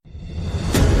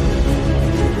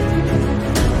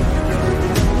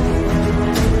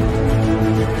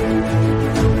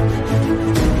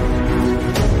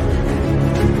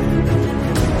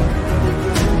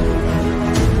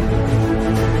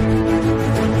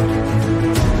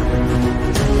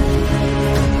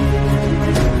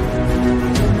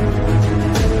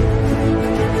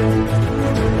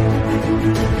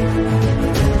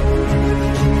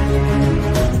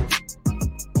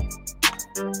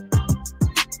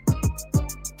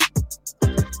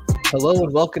Hello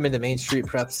and welcome into Main Street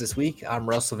Preps this week. I'm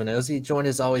Russell Vannozzi, joined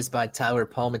as always by Tyler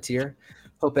Palmateer.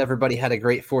 Hope everybody had a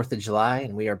great 4th of July,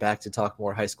 and we are back to talk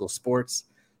more high school sports.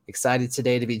 Excited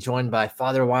today to be joined by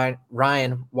Father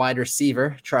Ryan wide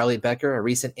receiver Charlie Becker, a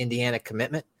recent Indiana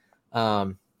commitment.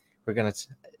 We're going to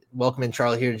welcome in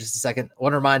Charlie here in just a second. I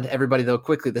want to remind everybody, though,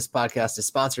 quickly, this podcast is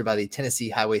sponsored by the Tennessee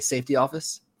Highway Safety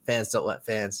Office. Fans don't let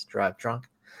fans drive drunk.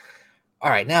 All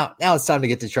right, now it's time to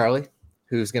get to Charlie,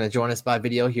 who's going to join us by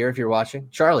video here if you're watching.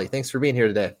 Charlie, thanks for being here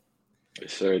today.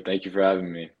 Yes, sir. Thank you for having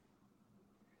me.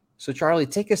 So, Charlie,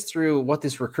 take us through what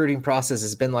this recruiting process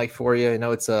has been like for you. I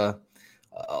know it's a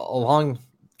long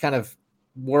kind of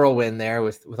whirlwind there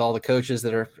with all the coaches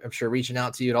that are, I'm sure, reaching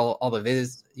out to you and all the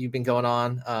visits you've been going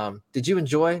on. Did you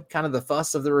enjoy kind of the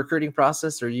fuss of the recruiting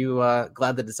process, or are you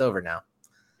glad that it's over now?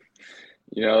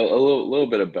 You know, a little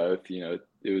bit of both. You know,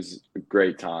 it was a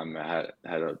great time. I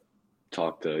had a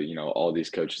talk to, all these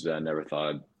coaches that I never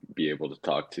thought I'd be able to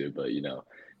talk to. But,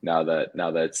 now that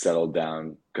it's settled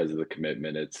down because of the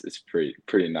commitment, it's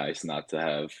pretty nice not to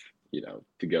have,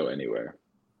 to go anywhere.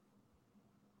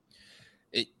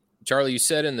 Charlie, you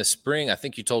said in the spring, I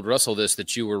think you told Russell this,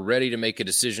 that you were ready to make a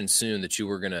decision soon, that you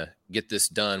were going to get this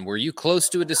done. Were you close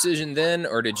to a decision then,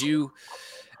 or did you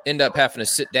end up having to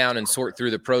sit down and sort through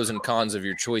the pros and cons of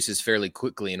your choices fairly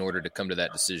quickly in order to come to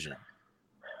that decision?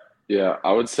 Yeah,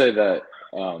 I would say that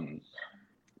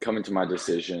coming to my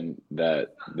decision,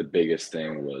 that the biggest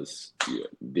thing was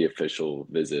the official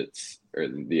visits, or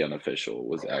the unofficial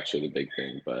was actually the big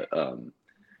thing. But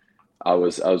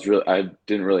I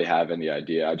didn't really have any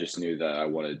idea. I just knew that I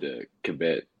wanted to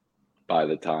commit by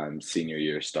the time senior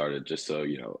year started, just so,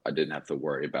 I didn't have to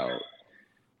worry about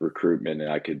recruitment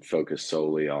and I could focus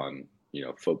solely on,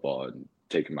 football and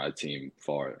taking my team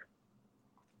far.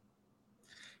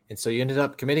 And so you ended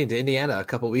up committing to Indiana a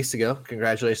couple of weeks ago.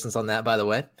 Congratulations on that, by the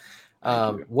way.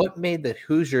 What made the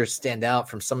Hoosiers stand out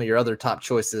from some of your other top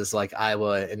choices like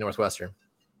Iowa and Northwestern?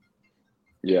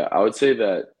 Yeah, I would say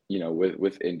that,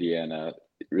 with Indiana,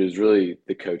 it was really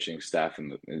the coaching staff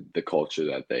and the culture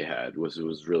that they had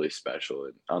was really special.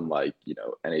 And unlike,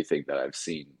 anything that I've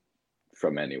seen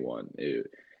from anyone,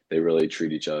 they really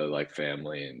treat each other like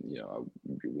family, and, I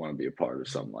want to be a part of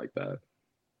something like that.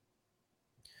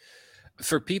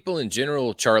 For people in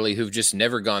general, Charlie, who've just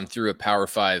never gone through a Power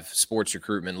 5 sports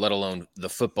recruitment, let alone the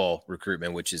football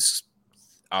recruitment, which is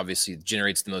obviously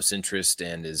generates the most interest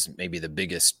and is maybe the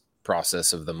biggest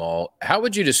process of them all, how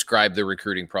would you describe the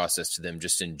recruiting process to them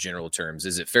just in general terms?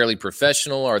 Is it fairly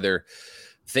professional? Are there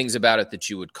things about it that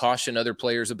you would caution other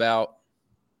players about?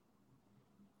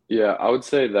 Yeah, I would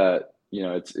say that,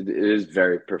 it is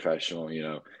very professional,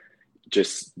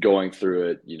 just going through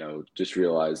it, just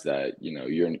realize that,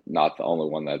 you're not the only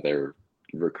one that they're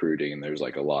recruiting, and there's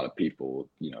like a lot of people,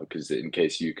 because in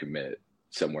case you commit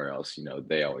somewhere else,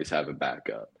 they always have a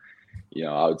backup.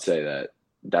 I would say that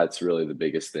that's really the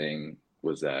biggest thing,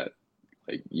 was that,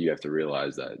 like, you have to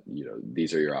realize that,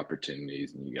 these are your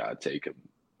opportunities and you got to take them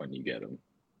when you get them.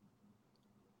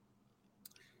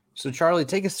 So, Charlie,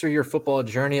 take us through your football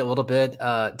journey a little bit.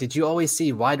 Did you always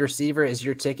see wide receiver as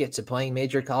your ticket to playing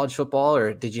major college football,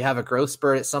 or did you have a growth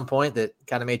spurt at some point that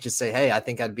kind of made you say, hey, I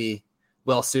think I'd be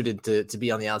well suited to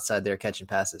be on the outside there catching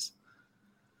passes?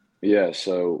 Yeah,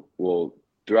 so,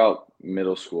 throughout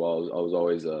middle school, I was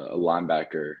always a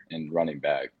linebacker and running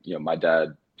back. My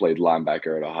dad played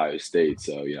linebacker at Ohio State,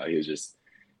 so, he was just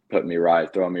throwing me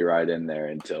right in there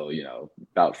until,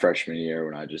 about freshman year,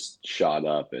 when I just shot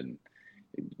up and,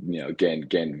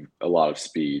 gained a lot of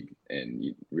speed, and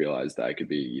you realized that I could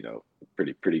be,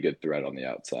 pretty good threat on the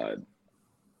outside.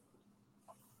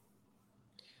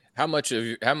 How much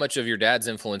of your dad's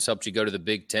influence helped you go to the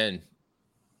Big Ten,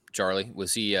 Charlie?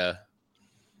 Was he, I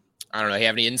don't know, you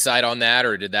have any insight on that,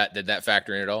 or did that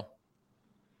factor in at all?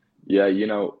 Yeah,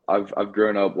 I've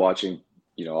grown up watching,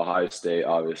 Ohio State,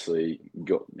 obviously,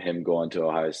 him going to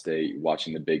Ohio State,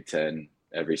 watching the Big Ten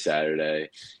every Saturday.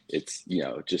 It's,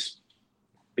 just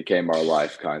became our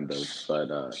life kind of, but,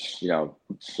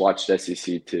 watched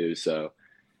SEC too. So,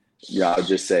 I would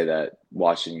just say that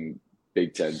watching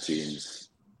Big Ten teams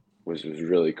was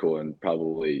really cool, and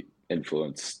probably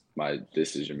influenced my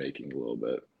decision-making a little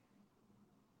bit.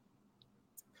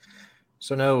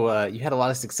 So, no, you had a lot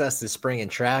of success this spring in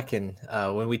track. And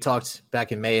when we talked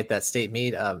back in May at that state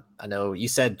meet, I know you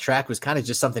said track was kind of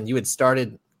just something you had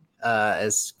started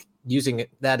as using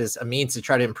that as a means to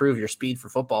try to improve your speed for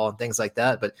football and things like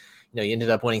that. But, you ended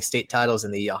up winning state titles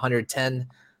in the 110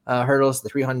 hurdles, the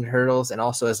 300 hurdles, and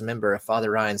also as a member of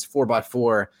Father Ryan's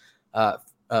 4x4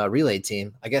 relay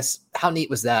team. I guess, how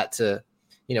neat was that to,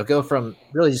 go from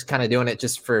really just kind of doing it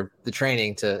just for the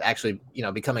training to actually,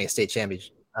 becoming a state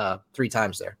 3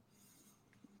 times there.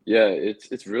 Yeah,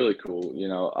 it's really cool.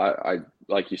 I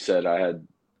like you said, I had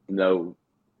no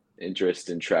interest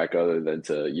in track other than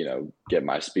to get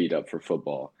my speed up for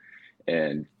football,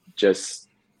 and just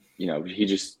he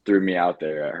just threw me out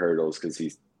there at hurdles because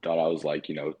he thought I was like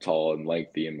tall and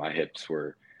lengthy, and my hips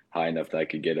were high enough that I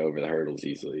could get over the hurdles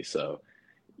easily. So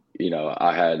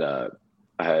I had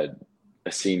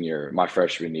a senior my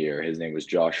freshman year. His name was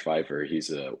Josh Pfeiffer.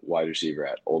 He's a wide receiver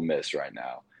at Ole Miss right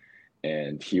now.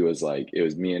 And he was like, it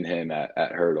was me and him at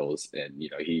hurdles. And,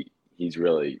 he was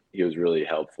really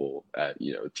helpful at,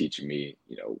 teaching me,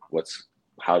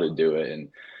 how to do it. And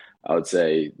I would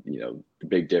say, the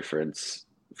big difference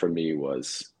for me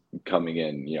was coming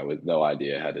in, with no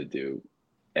idea how to do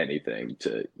anything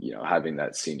to, having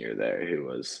that senior there who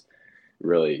was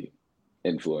really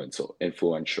influential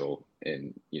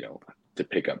in, to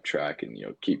pick up track and,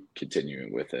 keep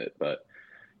continuing with it. But,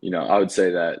 I would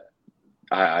say that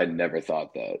I never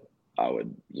thought that I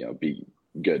would, be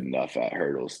good enough at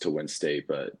hurdles to win state,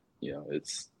 but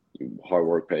it's hard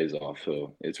work pays off.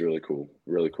 So it's really cool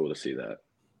to see that.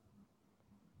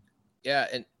 Yeah.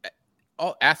 And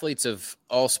all athletes of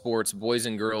all sports, boys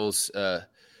and girls,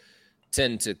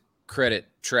 tend to credit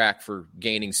track for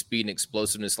gaining speed and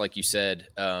explosiveness, like you said.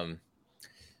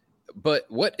 But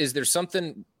is there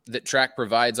something that track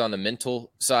provides on the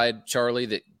mental side, Charlie,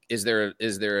 that is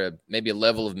there maybe a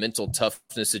level of mental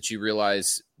toughness that you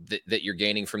realize that you're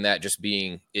gaining from that, just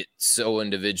being it so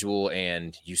individual,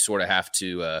 and you sort of have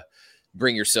to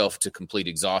bring yourself to complete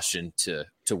exhaustion to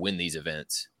win these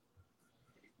events?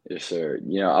 Yes, sir.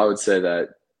 I would say that,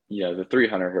 the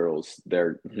 300 hurdles,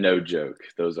 they're no joke.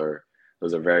 Those are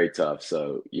very tough.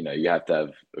 So, you have to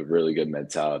have a really good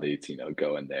mentality to,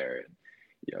 go in there and,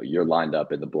 you're lined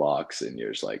up in the blocks and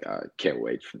you're just like, I can't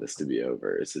wait for this to be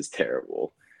over. This is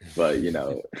terrible. But,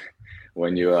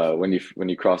 when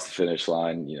you cross the finish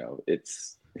line,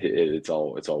 it's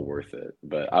all worth it.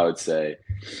 But I would say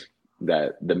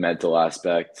that the mental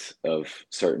aspect of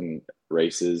certain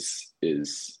races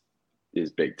is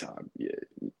big time. Yeah.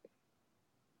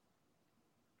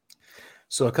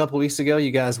 So a couple weeks ago,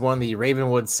 you guys won the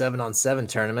Ravenwood 7-on-7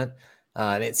 tournament.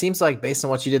 And it seems like based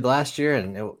on what you did last year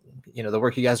and, the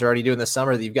work you guys are already doing this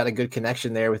summer, that you've got a good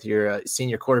connection there with your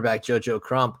senior quarterback, JoJo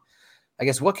Crump. I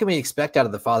guess, what can we expect out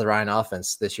of the Father Ryan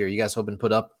offense this year? You guys hoping to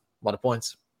put up a lot of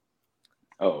points?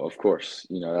 Oh, of course.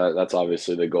 That's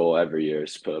obviously the goal every year,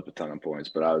 is to put up a ton of points.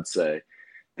 But I would say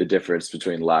the difference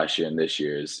between last year and this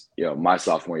year is, my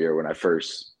sophomore year, when I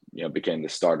first, became the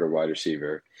starter wide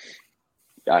receiver,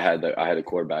 I had a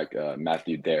quarterback,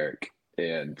 Matthew Derrick,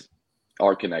 and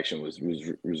our connection was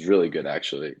really good,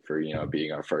 actually, for,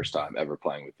 being our first time ever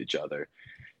playing with each other.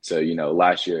 So,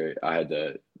 last year I had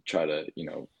to try to,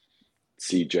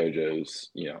 see JoJo's,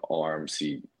 arm,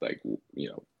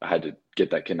 I had to get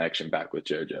that connection back with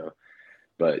JoJo.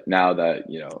 But now that,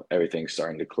 everything's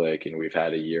starting to click and we've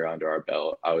had a year under our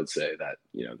belt, I would say that,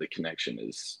 the connection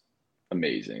is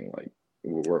amazing. Like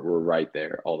we're right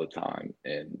there all the time.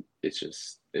 And it's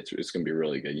going to be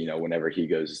really good. Whenever he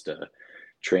goes to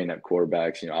train at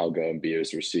quarterbacks, I'll go and be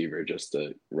his receiver just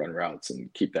to run routes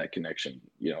and keep that connection,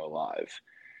 alive.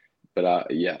 But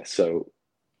so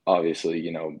obviously,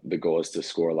 the goal is to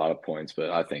score a lot of points,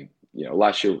 but I think,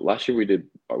 last year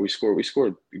we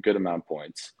scored a good amount of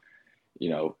points,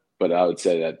 but I would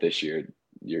say that this year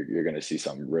you're going to see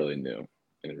something really new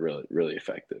and really, really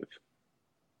effective.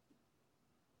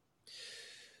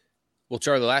 Well,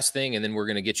 Charlie, the last thing, and then we're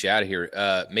going to get you out of here.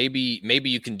 Maybe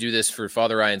you can do this for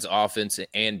Father Ryan's offense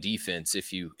and defense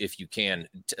if you can.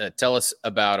 Tell us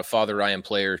about a Father Ryan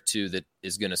player too that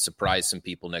is going to surprise some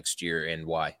people next year, and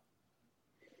why.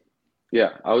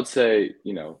 Yeah, I would say,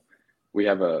 we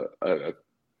have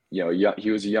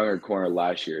he was a younger corner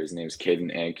last year. His name's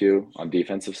Caden Anku on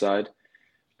defensive side.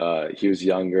 He was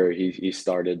younger. He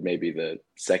started maybe the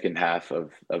second half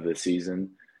of the season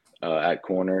at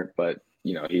corner, but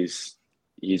he's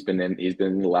been in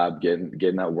the lab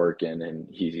getting that work in, and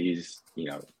he's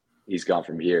gone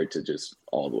from here to just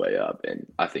all the way up. And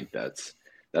I think that's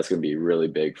going to be really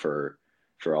big for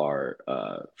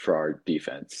our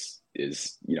defense.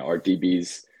 Is our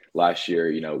DBs last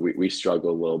year, we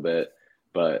struggled a little bit,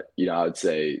 but I would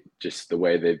say just the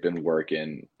way they've been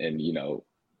working, and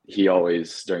he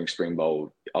always during spring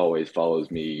ball always follows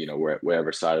me,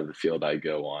 wherever side of the field I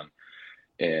go on.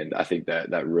 And I think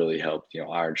that really helped,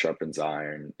 iron sharpens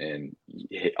iron, and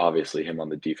obviously him on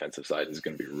the defensive side is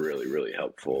going to be really, really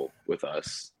helpful with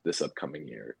us this upcoming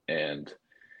year. And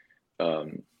I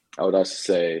would also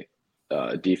say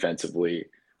defensively,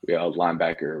 we have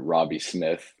linebacker Robbie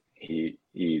Smith. He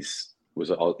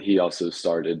also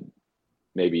started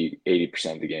maybe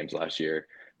 80% of the games last year,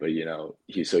 but he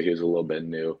was a little bit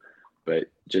new, but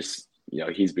just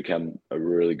he's become a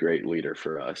really great leader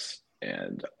for us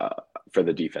and for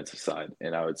the defensive side.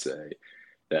 And I would say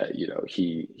that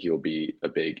he'll be a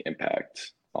big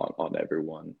impact on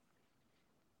everyone.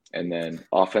 And then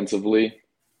offensively,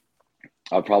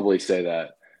 I'd probably say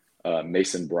that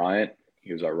Mason Bryant,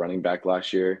 he was our running back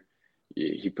last year.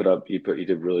 He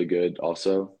did really good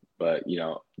also, but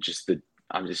just the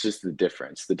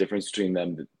difference between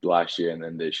them last year and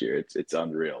then this year, it's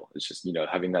unreal. It's just,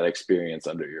 having that experience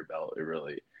under your belt, it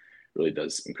really, really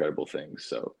does incredible things.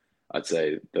 So I'd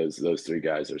say those three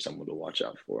guys are someone to watch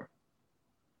out for.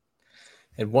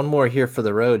 And one more here for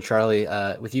the road, Charlie.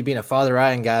 With you being a Father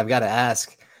Ryan guy, I've got to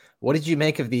ask, what did you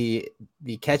make of the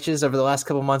catches over the last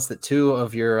couple of months that two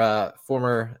of your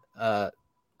former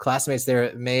classmates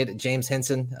there made? James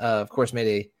Henson, of course,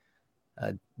 made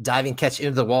a diving catch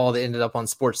into the wall that ended up on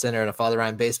SportsCenter in a Father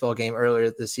Ryan baseball game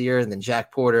earlier this year. And then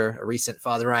Jack Porter, a recent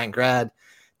Father Ryan grad,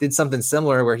 did something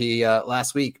similar where he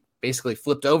last week basically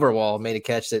flipped over a wall, made a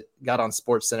catch that got on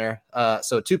SportsCenter.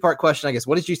 So a two-part question, I guess.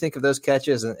 What did you think of those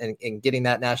catches and getting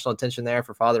that national attention there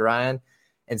for Father Ryan?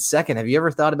 And second, have you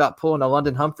ever thought about pulling a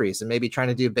London Humphreys and maybe trying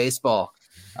to do baseball,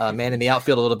 man in the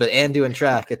outfield a little bit and doing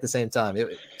track at the same time?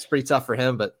 It's pretty tough for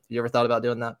him, but you ever thought about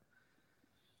doing that?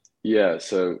 Yeah.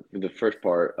 So the first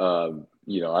part,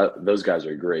 those guys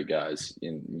are great guys,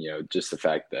 and just the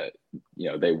fact that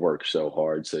they work so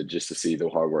hard. So just to see the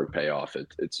hard work pay off,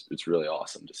 it's really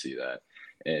awesome to see that.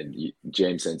 And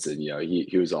James Henson,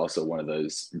 he was also one of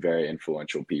those very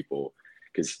influential people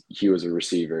because he was a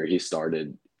receiver. He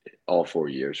started all 4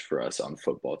 years for us on the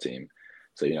football team.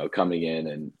 So coming in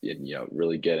and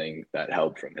really getting that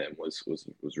help from him was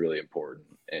really important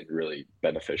and really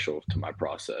beneficial to my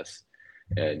process.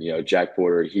 And Jack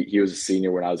Porter, he was a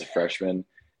senior when I was a freshman,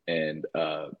 and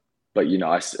but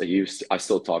I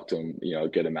still talk to him a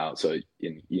good amount. So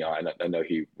I know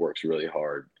he works really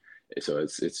hard. So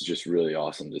it's just really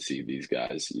awesome to see these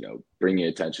guys bringing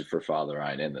attention for Father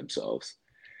Ryan and themselves.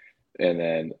 And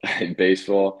then in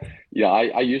baseball,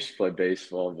 I used to play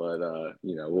baseball, but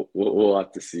we'll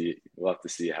have to see. We'll have to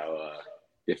see how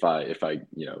if I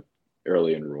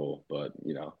early enroll, but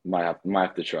might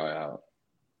have to try out.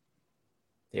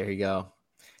 There you go.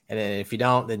 And then if you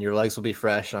don't, then your legs will be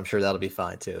fresh. And I'm sure that'll be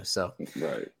fine too. So,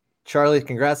 right. Charlie,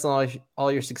 congrats on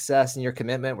all your success and your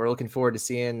commitment. We're looking forward to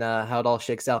seeing how it all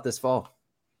shakes out this fall.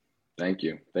 Thank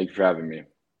you. Thank you for having me.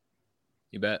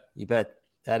 You bet. You bet.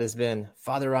 That has been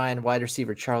Father Ryan wide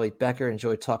receiver Charlie Becker.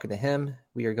 Enjoyed talking to him.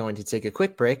 We are going to take a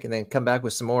quick break and then come back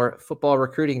with some more football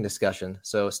recruiting discussion.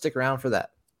 So stick around for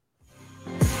that.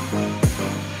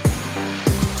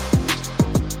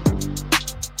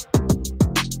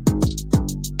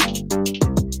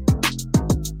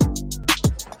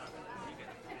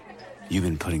 You've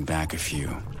been putting back a few,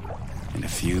 and a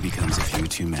few becomes a few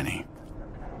too many.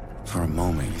 For a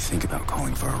moment, you think about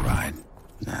calling for a ride.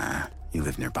 Nah, you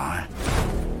live nearby.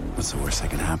 What's the worst that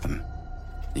can happen?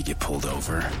 You get pulled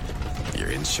over, your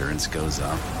insurance goes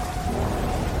up,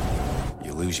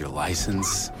 you lose your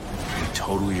license, you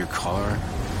total your car,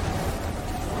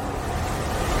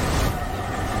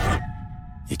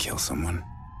 you kill someone.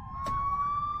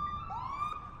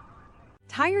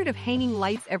 Tired of hanging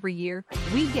lights every year?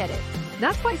 We get it.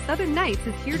 That's why Southern Nights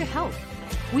is here to help.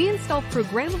 We install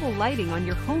programmable lighting on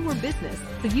your home or business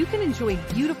so you can enjoy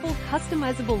beautiful,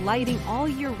 customizable lighting all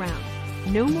year round.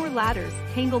 No more ladders,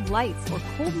 tangled lights, or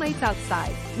cold nights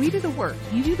outside. We do the work,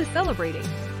 you do the celebrating.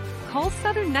 Call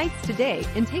Southern Nights today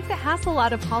and take the hassle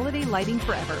out of holiday lighting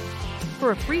forever.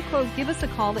 For a free quote, give us a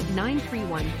call at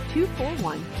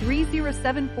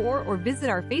 931-241-3074 or visit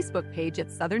our Facebook page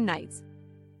at Southern Nights.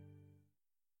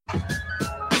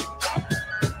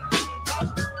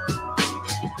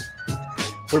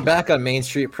 We're back on Main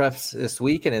Street Preps this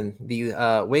week, and in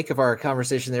the wake of our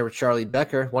conversation there with Charlie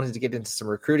Becker, wanted to get into some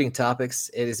recruiting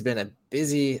topics. It has been a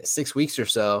busy 6 weeks or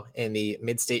so in the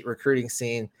mid-state recruiting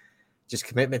scene. Just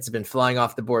commitments have been flying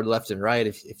off the board left and right.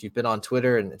 If you've been on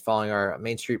Twitter and following our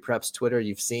Main Street Preps Twitter,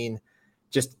 you've seen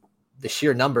just the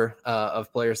sheer number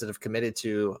of players that have committed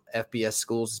to FBS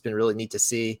schools. It's been really neat to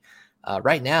see.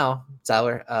 Right now,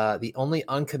 Tyler, the only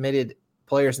uncommitted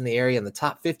players in the area in the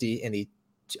top 50 in the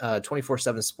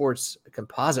 24/7 Sports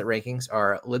composite rankings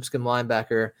are Lipscomb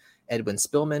linebacker Edwin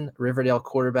Spillman, Riverdale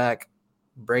quarterback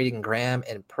Braden Graham,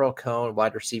 and Pearl Cone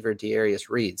wide receiver Dearius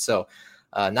Reed. So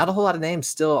not a whole lot of names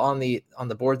still on the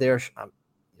board there.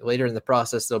 Later in the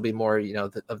process, there'll be more,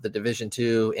 of the Division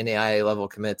II NAIA level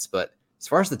commits. But as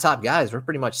far as the top guys, we're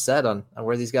pretty much set on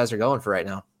where these guys are going for right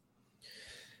now.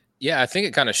 Yeah, I think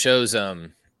it kind of shows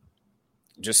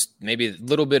just maybe a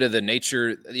little bit of the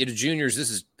nature. Juniors, this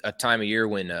is a time of year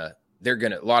when a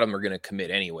lot of them are gonna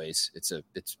commit anyways. It's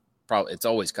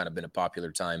always kind of been a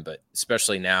popular time, but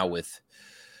especially now with,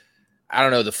 I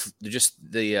don't know,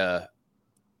 the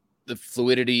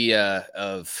fluidity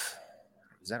of,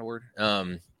 is that a word?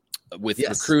 With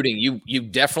recruiting, you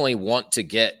definitely want to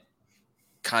get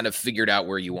kind of figured out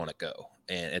where you want to go.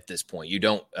 And at this point, you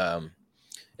don't,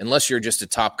 unless you're just a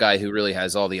top guy who really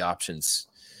has all the options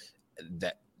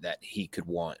that he could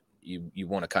want, you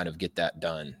want to kind of get that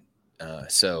done.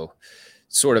 So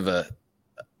sort of a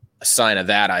sign of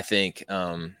that, I think.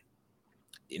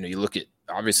 You look at,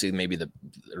 obviously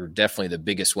definitely the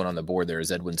biggest one on the board there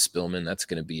is Edwin Spillman.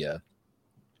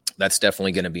 That's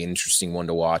definitely going to be an interesting one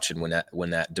to watch. And when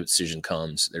that decision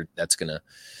comes, that's going to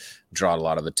draw a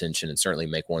lot of attention and certainly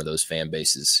make one of those fan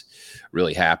bases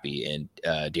really happy.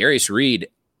 And Darius Reed,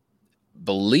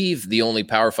 believe the only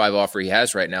Power 5 offer he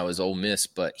has right now is Ole Miss,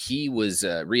 but he was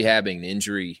rehabbing an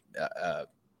injury.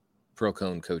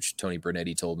 Pro-Cone coach Tony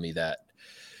Bernetti told me that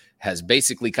has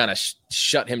basically kind of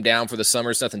shut him down for the summer.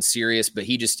 It's nothing serious, but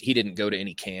he didn't go to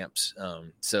any camps.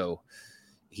 So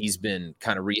he's been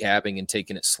kind of rehabbing and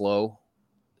taking it slow.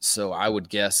 So I would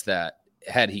guess that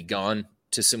had he gone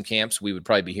to some camps, we would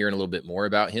probably be hearing a little bit more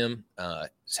about him.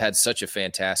 He's had such a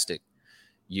fantastic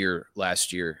year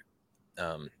last year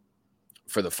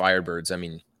for the Firebirds. I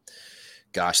mean,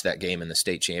 gosh, that game in the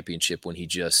state championship when he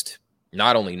just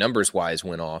not only numbers wise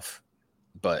went off,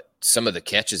 but some of the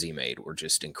catches he made were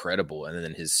just incredible. And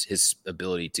then his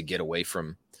ability to get away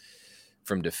from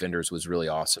defenders was really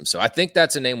awesome. So I think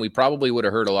that's a name we probably would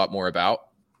have heard a lot more about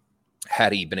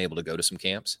had he been able to go to some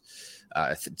camps.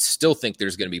 I still think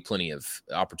there's going to be plenty of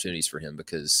opportunities for him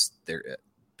because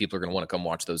people are going to want to come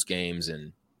watch those games.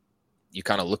 And you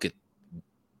kind of look at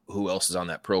who else is on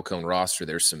that Pro-Cone roster.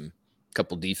 There's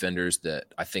couple defenders that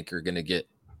I think are going to get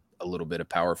a little bit of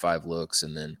Power 5 looks.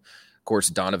 And then, of course,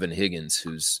 Donovan Higgins,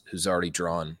 who's already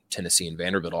drawn Tennessee and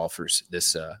Vanderbilt offers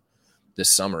this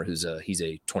summer. He's a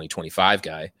 2025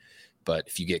 guy. But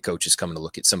if you get coaches coming to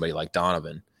look at somebody like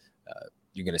Donovan,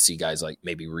 you're going to see guys like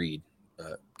maybe Reed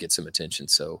get some attention.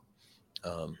 So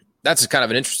that's kind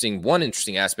of an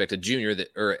interesting aspect, a junior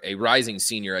or a rising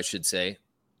senior, I should say,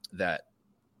 that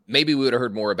maybe we would have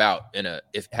heard more about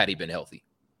had he been healthy.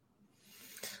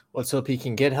 Let's hope he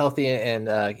can get healthy and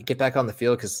get back on the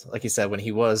field. Cause like you said, when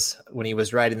he was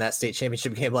right in that state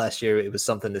championship game last year, it was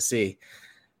something to see.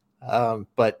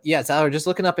 But yeah, Tyler, just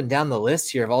looking up and down the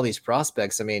list here of all these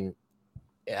prospects. I mean,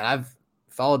 I've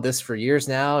followed this for years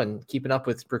now and keeping up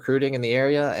with recruiting in the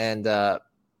area. And,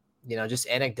 just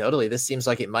anecdotally, this seems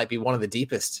like it might be one of the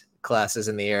deepest classes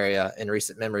in the area in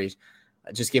recent memory,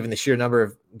 just given the sheer number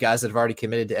of guys that have already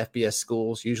committed to FBS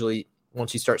schools. Usually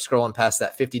once you start scrolling past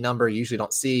that 50 number, you usually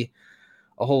don't see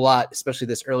a whole lot, especially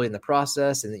this early in the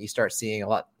process. And then you start seeing a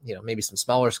lot, maybe some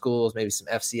smaller schools, maybe some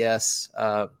FCS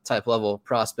type level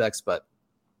prospects, but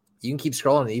you can keep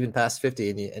scrolling even past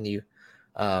 50 and you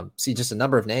see just a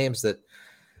number of names that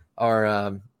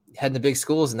are heading to big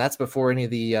schools. And that's before any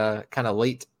of the kind of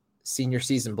late senior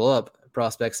season blow up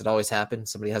prospects that always happen.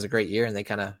 Somebody has a great year and they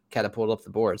kind of catapult up the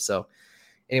board. So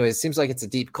anyways, it seems like it's a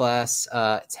deep class.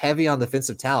 It's heavy on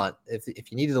defensive talent. If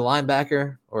you needed a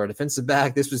linebacker or a defensive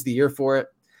back, this was the year for it.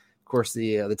 Of course,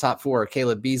 the top four are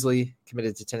Caleb Beasley,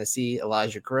 committed to Tennessee,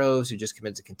 Elijah Groves, who just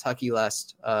committed to Kentucky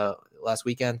last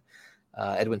weekend,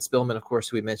 Edwin Spillman, of course,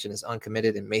 who we mentioned is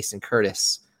uncommitted, and Mason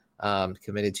Curtis,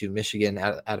 committed to Michigan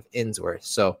out of Innsworth.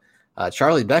 So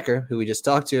Charlie Becker, who we just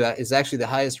talked to, is actually the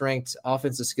highest ranked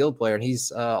offensive skill player, and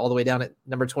he's all the way down at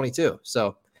number 22.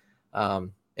 So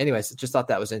anyways, just thought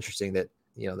that was interesting that,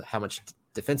 how much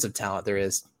defensive talent there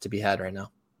is to be had right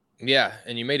now. Yeah.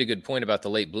 And you made a good point about the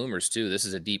late bloomers too. This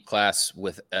is a deep class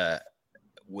with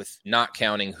not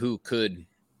counting who could,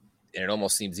 and it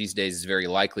almost seems these days is very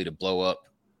likely to blow up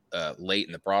late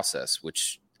in the process,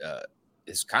 which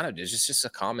is just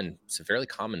it's a fairly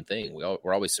common thing.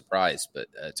 We're always surprised, but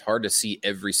it's hard to see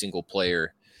every single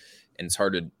player, and it's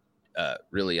hard to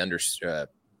really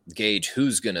gauge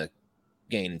who's going to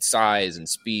gain size and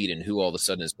speed and who all of a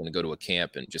sudden is going to go to a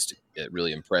camp and just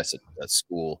really impress a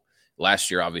school.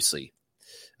 Last year, obviously,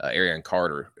 Arian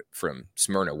Carter from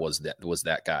Smyrna was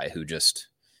that guy who just,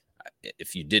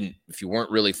 if you weren't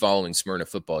really following Smyrna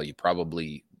football, you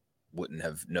probably wouldn't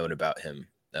have known about him,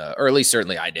 or at least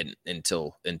certainly I didn't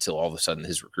until all of a sudden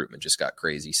his recruitment just got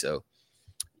crazy. So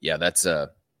yeah, that's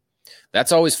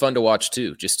always fun to watch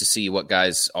too, just to see what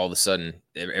guys all of a sudden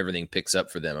everything picks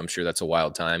up for them. I'm sure that's a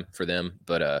wild time for them,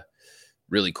 but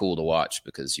really cool to watch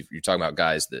because you're talking about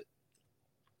guys that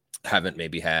haven't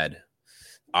maybe had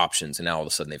options and now all of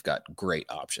a sudden they've got great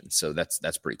options. So that's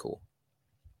pretty cool.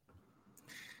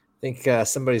 think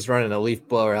somebody's running a leaf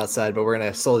blower outside, but we're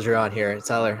going to soldier on here,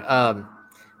 Tyler.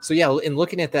 So, yeah, in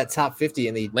looking at that top 50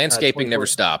 in the landscaping never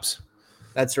stops.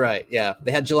 That's right. Yeah.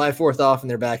 They had July 4th off and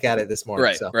they're back at it this morning.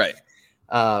 Right. So. Right.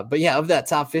 But yeah, of that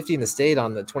top 50 in the state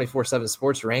on the 24/7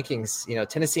 sports rankings,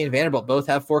 Tennessee and Vanderbilt both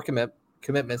have 4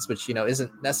 commitments, which,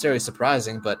 isn't necessarily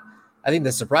surprising, but I think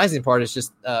the surprising part is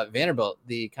just Vanderbilt,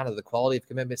 the kind of the quality of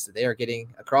commitments that they are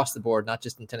getting across the board, not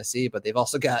just in Tennessee, but they've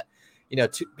also got,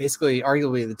 basically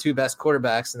arguably the 2 best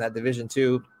quarterbacks in that Division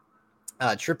II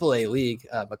AAA league.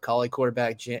 Macaulay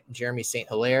quarterback Jeremy St.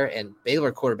 Hilaire and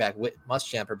Baylor quarterback Whit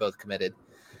Muschamp are both committed.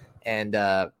 And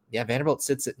Vanderbilt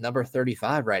sits at number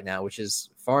 35 right now, which is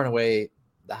far and away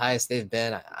the highest they've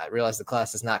been. I realize the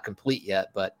class is not complete yet,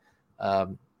 but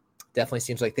definitely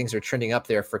seems like things are trending up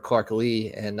there for Clark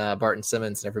Lee and Barton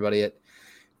Simmons and everybody at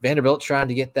Vanderbilt trying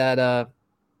to get that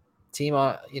team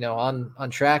on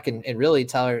track. And really,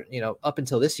 Tyler, up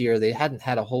until this year, they hadn't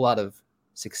had a whole lot of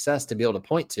success to be able to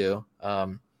point to.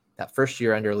 That first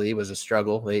year under Lee was a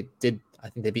struggle. I think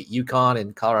they beat UConn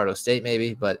and Colorado State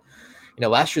maybe, but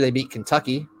last year they beat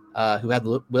Kentucky, who had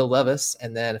Will Levis,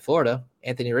 and then Florida,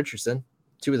 Anthony Richardson,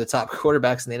 2 of the top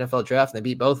quarterbacks in the NFL draft, and they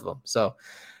beat both of them. So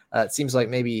it seems like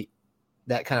maybe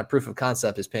that kind of proof of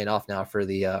concept is paying off now for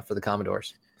the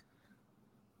Commodores.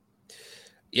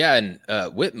 Yeah, and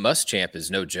Whit Muschamp is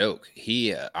no joke.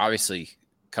 He obviously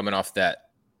coming off that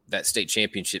state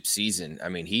championship season. I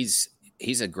mean, he's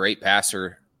a great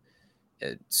passer.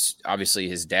 It's obviously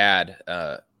his dad.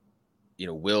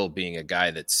 Will being a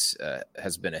guy that's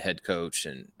has been a head coach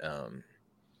and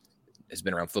has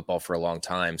been around football for a long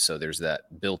time. So there's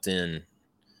that built-in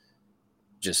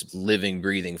just living,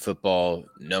 breathing football,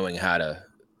 knowing how to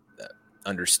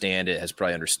understand it, has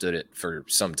probably understood it for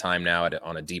some time now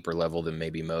on a deeper level than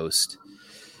maybe most.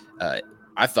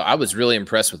 I was really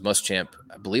impressed with Muschamp.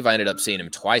 I believe I ended up seeing him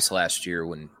twice last year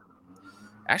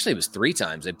actually it was 3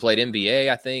 times. They played NBA,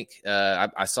 I think.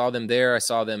 I saw them there. I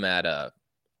saw them at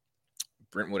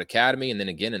Brentwood Academy, and then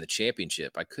again in the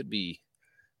championship. I could be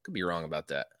wrong about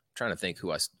that. I'm trying to think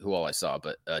who all I saw,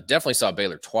 but definitely saw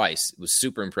Baylor twice. Was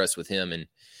super impressed with him, and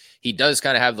he does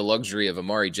kind of have the luxury of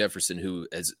Amari Jefferson, who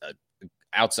is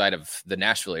outside of the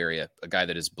Nashville area, a guy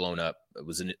that has blown up. It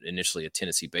was initially a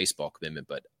Tennessee baseball commitment,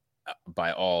 but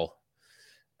by all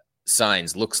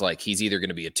signs, looks like he's either going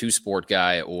to be a 2-sport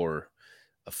guy or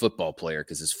a football player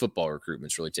because his football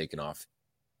recruitment's really taken off.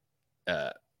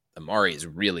 Amari is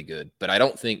really good, but I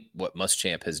don't think what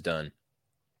Muschamp has done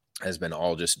has been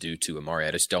all just due to Amari.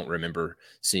 I just don't remember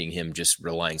seeing him just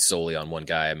relying solely on one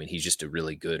guy. I mean, he's just a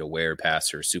really good, aware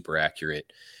passer, super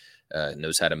accurate,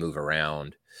 knows how to move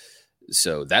around.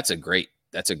 So that's a great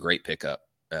pickup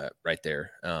right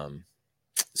there.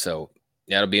 So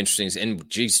yeah, it'll be interesting. And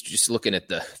geez, just looking at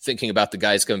thinking about the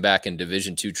guys coming back in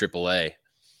Division II AAA,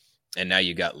 and now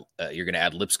you're going to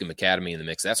add Lipscomb Academy in the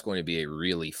mix. That's going to be a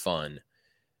really fun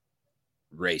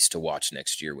race to watch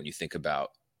next year. When you think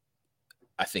about,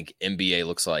 I think NBA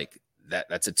looks like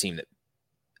that's a team that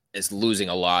is losing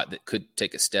a lot that could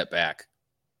take a step back.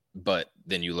 But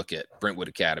then you look at Brentwood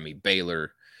Academy,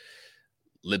 Baylor,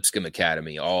 Lipscomb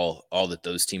Academy, all that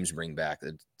those teams bring back.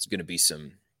 It's going to be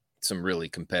some really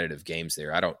competitive games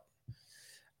there. I don't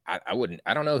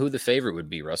know who the favorite would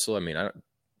be, Russell. I mean, I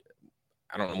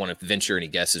don't want to venture any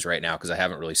guesses right now because I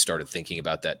haven't really started thinking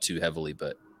about that too heavily.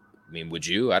 But I mean, would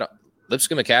you?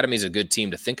 Lipscomb Academy is a good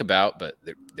team to think about, but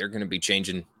they're going to be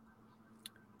changing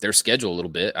their schedule a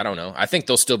little bit. I don't know. I think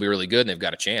they'll still be really good and they've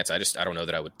got a chance. I don't know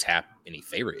that I would tap any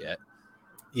favorite yet.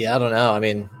 Yeah, I don't know. I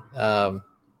mean,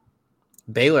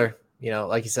 Baylor,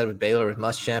 like you said, with Baylor, with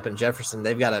Muschamp and Jefferson,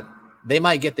 they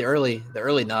might get the early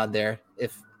nod there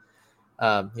if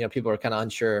people are kind of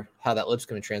unsure how that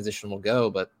Lipscomb transition will go,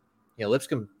 but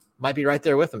Lipscomb might be right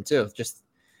there with them too, just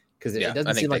because it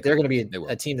doesn't seem like they're going to be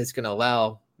a team that's going to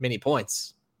allow many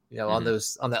points, on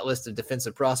that list of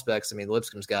defensive prospects. I mean,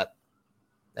 Lipscomb's got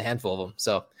a handful of them,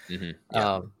 so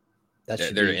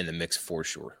they're in the mix for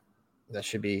sure. That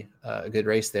should be a good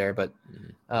race there. But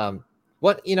some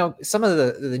of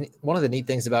one of the neat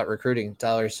things about recruiting,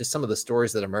 Tyler, is just some of the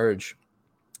stories that emerge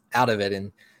out of it,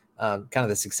 and kind of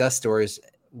the success stories.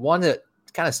 One that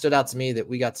kind of stood out to me that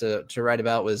we got to write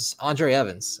about was Andre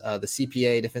Evans, the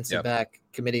CPA defensive back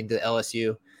committing to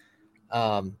LSU.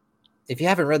 If you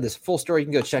haven't read this full story, you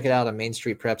can go check it out on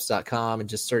mainstreetpreps.com and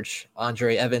just search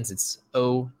Andre Evans. It's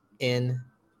Ondre,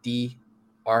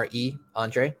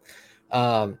 Andre.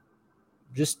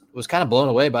 Just was kind of blown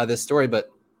away by this story, but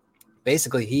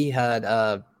basically he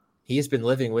has been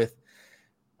living with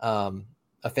a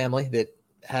family that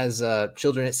has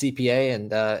children at CPA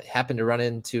and happened to run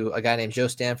into a guy named Joe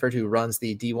Stanford who runs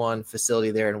the D1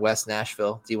 facility there in West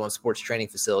Nashville, D1 sports training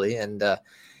facility. And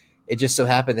it just so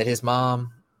happened that his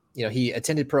mom, he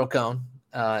attended Pearl Cone,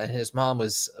 and his mom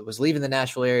was leaving the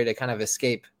Nashville area to kind of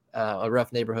escape a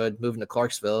rough neighborhood, moving to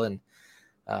Clarksville. And,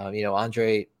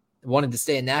 Andre wanted to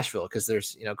stay in Nashville because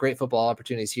there's, great football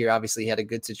opportunities here. Obviously, he had a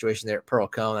good situation there at Pearl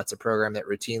Cone. That's a program that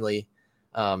routinely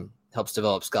helps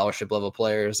develop scholarship level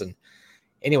players. And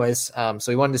anyways, so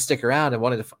he wanted to stick around and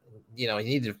wanted to, he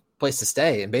needed a place to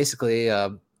stay. And basically,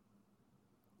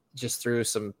 just through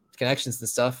some connections and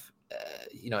stuff,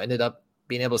 ended up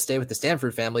being able to stay with the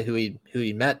Stanford family, who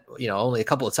he met, only a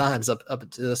couple of times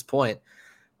up to this point.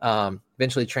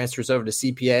 Eventually transfers over to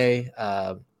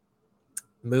CPA,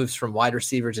 moves from wide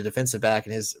receiver to defensive back,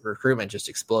 and his recruitment just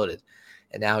exploded.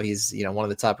 And now he's, one of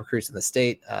the top recruits in the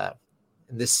state.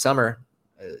 This summer,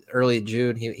 early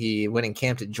June, he went and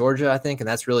camped at Georgia, I think. And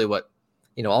that's really what,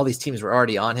 all these teams were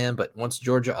already on him. But once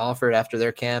Georgia offered after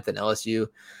their camp, then LSU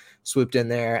swooped in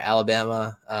there,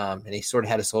 Alabama, and he sort of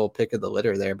had his whole pick of the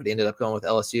litter there, but he ended up going with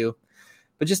LSU.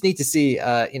 But just neat to see,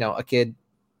 a kid,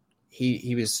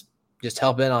 he was just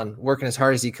helping on working as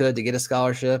hard as he could to get a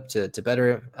scholarship to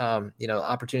better,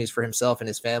 opportunities for himself and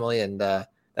his family. And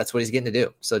that's what he's getting to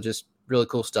do. So just really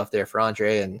cool stuff there for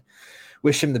Andre, and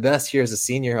wish him the best here as a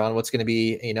senior on what's going to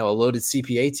be, a loaded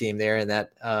CPA team there in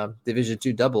that Division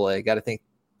II AA. Got to think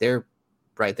they're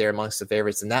right there amongst the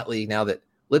favorites in that league now that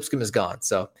Lipscomb is gone.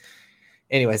 So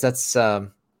anyways, that's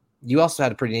you also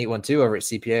had a pretty neat one too over at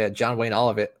CPA, John Wayne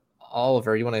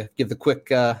Oliver. You want to give the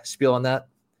quick spiel on that?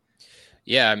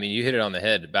 Yeah, I mean, you hit it on the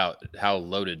head about how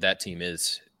loaded that team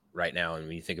is right now. And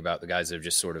when you think about the guys that have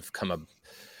just sort of come up,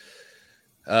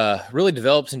 really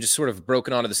developed and just sort of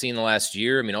broken onto the scene the last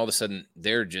year. I mean, all of a sudden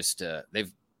they're just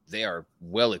they are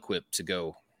well equipped to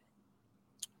go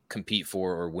compete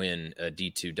for or win a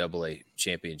D2 AA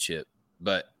championship.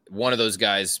 But one of those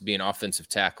guys being offensive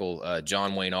tackle,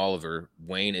 John Wayne Oliver.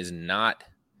 Wayne is not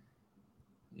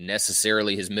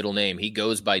necessarily his middle name. He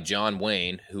goes by John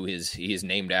Wayne, he is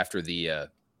named after the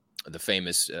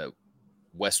famous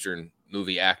Western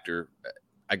movie actor.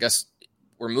 I guess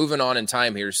we're moving on in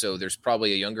time here, so there's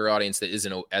probably a younger audience that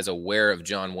isn't as aware of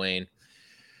John Wayne.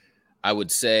 I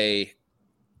would say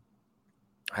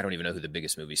I don't even know who the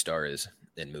biggest movie star is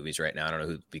in movies right now. I don't know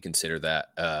who we consider that,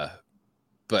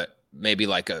 but maybe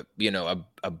like a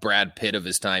Brad Pitt of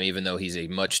his time, even though he's a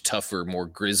much tougher, more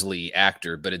grisly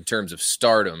actor. But in terms of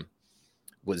stardom,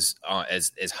 was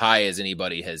as high as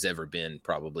anybody has ever been,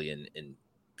 probably in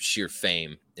sheer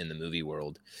fame in the movie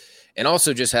world. And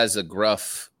also just has a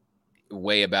gruff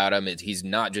way about him. He's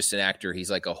not just an actor.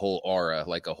 He's like a whole aura,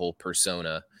 like a whole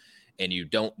persona. And you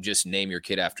don't just name your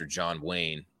kid after John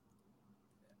Wayne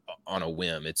on a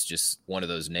whim. It's just one of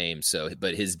those names. So,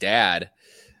 but his dad,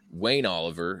 Wayne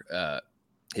Oliver,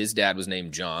 his dad was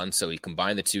named John, so he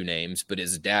combined the two names. But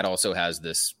his dad also has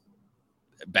this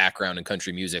background in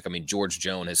country music. I mean, George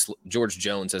Jones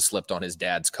has slept on his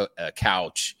dad's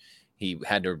couch.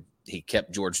 He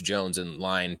kept George Jones in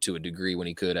line to a degree when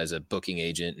he could as a booking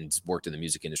agent, and worked in the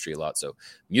music industry a lot. So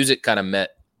music kind of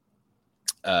met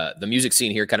the music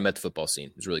scene here, kind of met the football scene.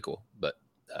 It was really cool, but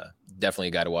definitely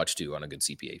a guy to watch too on a good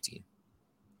CPA team.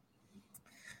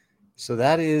 So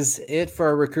that is it for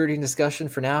our recruiting discussion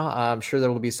for now. I'm sure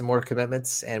there will be some more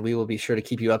commitments, and we will be sure to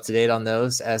keep you up to date on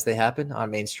those as they happen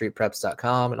on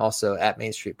mainstreetpreps.com and also at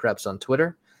Main Street Preps on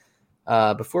Twitter.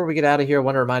 Before we get out of here, I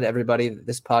want to remind everybody that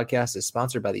this podcast is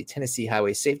sponsored by the Tennessee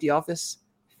Highway Safety Office.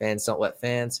 Fans don't let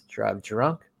fans drive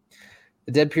drunk.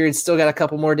 The dead period's still got a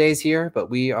couple more days here, but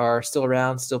we are still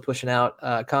around, still pushing out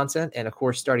content. And of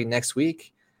course, starting next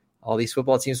week, all these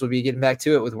football teams will be getting back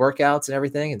to it with workouts and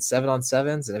everything, and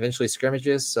 7-on-7s and eventually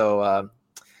scrimmages. So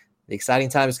the exciting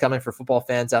time is coming for football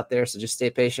fans out there. So just stay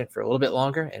patient for a little bit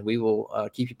longer, and we will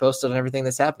keep you posted on everything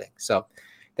that's happening. So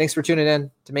thanks for tuning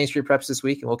in to Main Street Preps this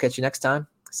week, and we'll catch you next time.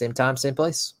 Same time, same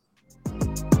place.